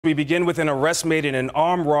We begin with an arrest made in an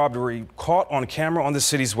armed robbery caught on camera on the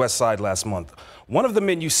city's west side last month. One of the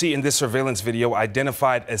men you see in this surveillance video,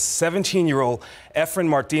 identified as 17-year-old Efren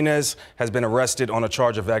Martinez, has been arrested on a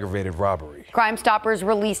charge of aggravated robbery. Crime Stoppers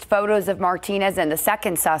released photos of Martinez and the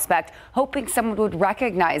second suspect, hoping someone would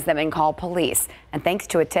recognize them and call police. And thanks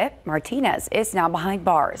to a tip, Martinez is now behind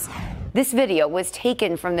bars. This video was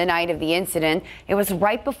taken from the night of the incident. It was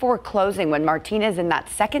right before closing when Martinez and that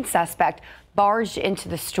second suspect barged into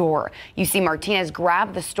the store. You see Martinez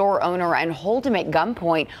grab the store owner and hold him at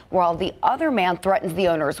gunpoint, while the other man threatens the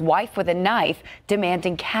owner's wife with a knife,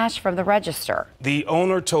 demanding cash from the register. The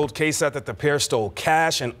owner told KSAT that the pair stole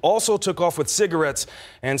cash and also took off with cigarettes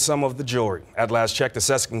and some of the jewelry. At last check, the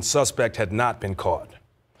second suspect had not been caught.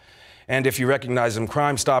 And if you recognize him,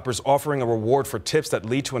 Crime Stoppers offering a reward for tips that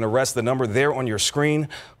lead to an arrest. The number there on your screen.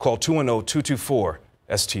 Call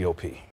 210-224-STOP.